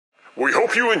We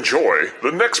hope you enjoy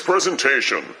the next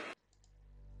presentation.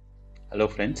 Hello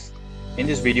friends, in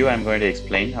this video I am going to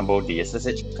explain about the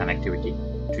SSH connectivity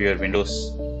to your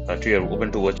Windows, to your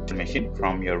Ubuntu virtual machine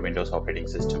from your Windows operating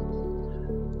system.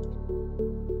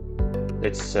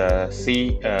 Let's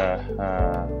see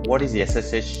what is the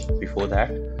SSH before that.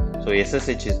 So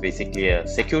SSH is basically a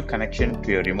secure connection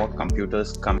to your remote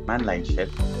computer's command line shell.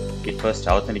 It first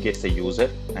authenticates the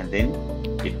user and then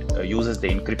it uses the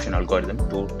encryption algorithm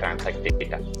to transact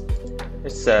data.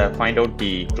 Let's find out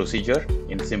the procedure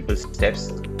in simple steps.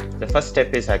 The first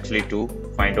step is actually to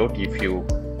find out if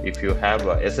you have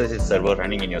a SSH server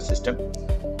running in your system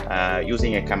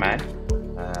using a command,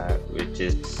 which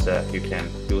is you can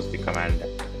use the command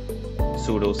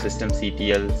sudo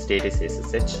systemctl status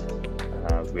SSH.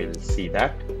 We'll see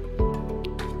that.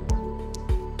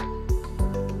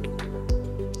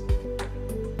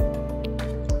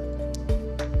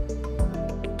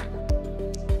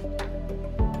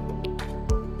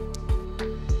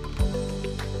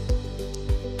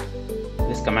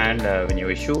 This command, when you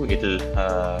issue, it will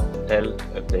tell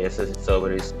if the SSH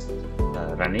server is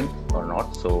running or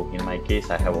not. So in my case,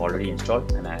 I have already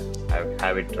installed and I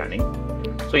have it running.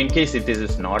 So in case it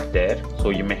is not there,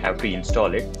 so you may have to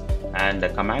install it. And the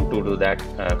command to do that,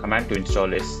 command to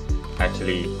install is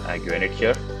actually given it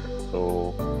here.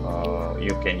 So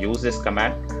you can use this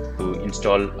command to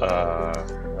install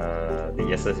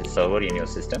the SSH server in your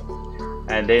system.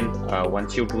 And then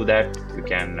once you do that, you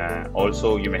can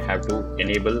also, you may have to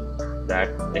enable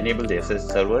the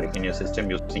SSH server in your system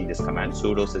using this command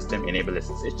sudo system enable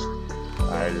SSH.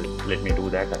 Let me do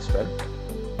that as well.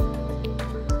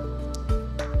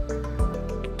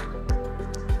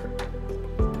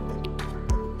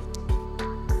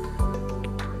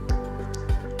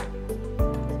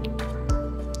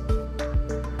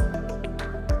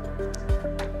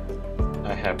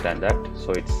 I have done that,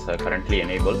 so it's currently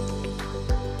enabled.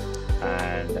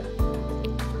 And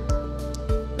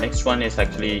next one is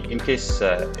actually, in case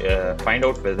find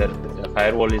out whether the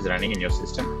firewall is running in your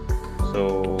system.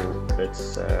 So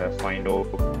let's find out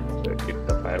if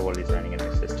the firewall is running in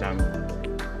your system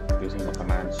using the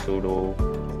command sudo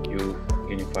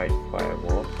unified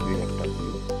firewall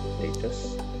UFW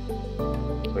status.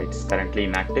 So it's currently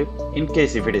inactive. In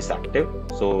case if it is active,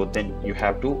 so then you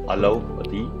have to allow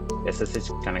the SSH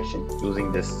connection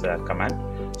using this command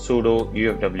sudo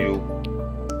UFW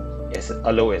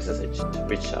allow SSH,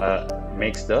 which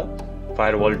makes the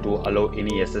firewall to allow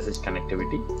any SSH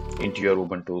connectivity into your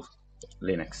Ubuntu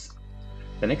Linux.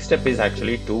 The next step is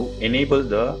actually to enable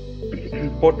the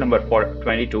port number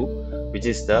 22, which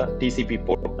is the TCP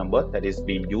port number that is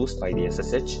being used by the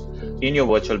SSH in your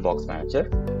VirtualBox Manager.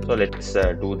 So let's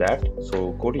do that.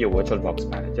 So go to your VirtualBox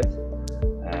Manager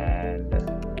and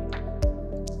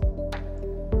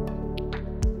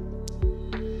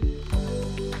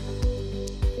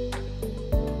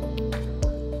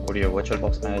go to your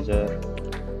VirtualBox Manager,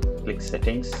 click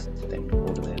settings, then go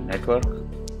to the network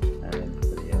and then go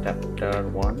to the adapter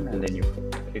 1 and then you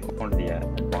click on the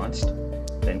advanced,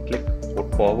 then click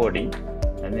port forwarding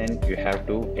and then you have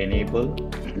to enable,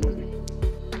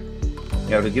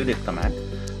 you have to give this command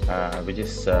which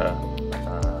is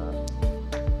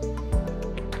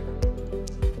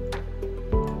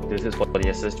this is for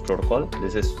the SSH protocol.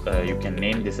 This is you can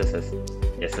name this as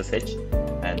SSH,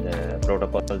 and the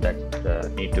protocol that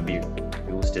need to be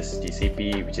used is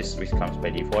TCP, which comes by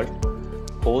default.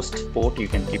 Host port you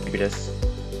can keep it as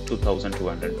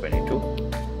 2222,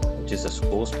 which is a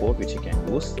source port which you can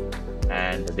use,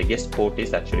 and the guest port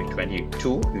is actually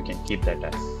 22. You can keep that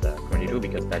as 22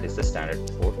 because that is the standard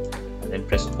port, and then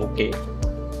press OK,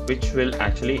 which will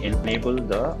actually enable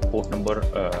the port number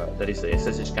that is the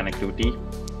SSH connectivity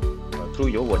through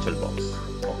your VirtualBox.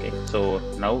 Okay, so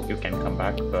now you can come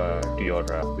back to your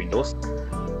Windows,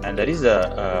 and there is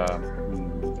a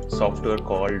software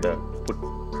called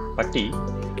Putty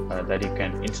that you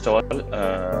can install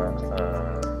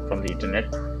from the internet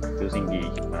using the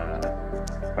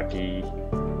Putty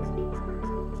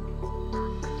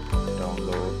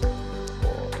download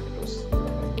for Windows.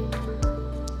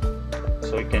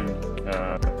 So you can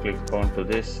click onto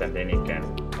this and then you can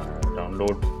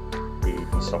download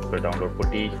the software download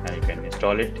Putty and you can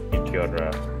install it into your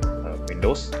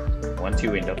Windows. Once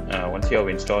you have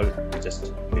installed, you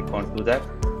just click onto that,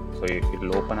 so it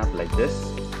will open up like this,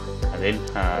 and then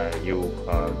you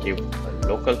give a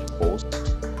local host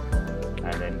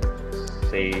and then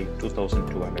say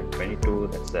 2222.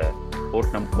 That's the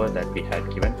port number that we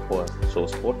had given for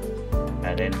source port,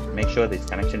 and then make sure this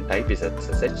connection type is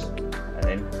SSH and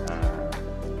then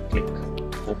click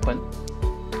open.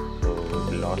 So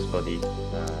it will ask for the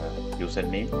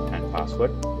username and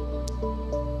password,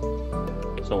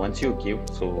 So once you give,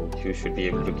 so you should be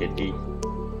able to get the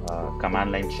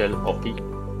command line shell of the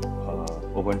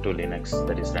Ubuntu Linux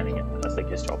that is running it as the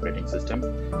guest operating system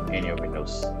in your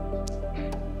Windows.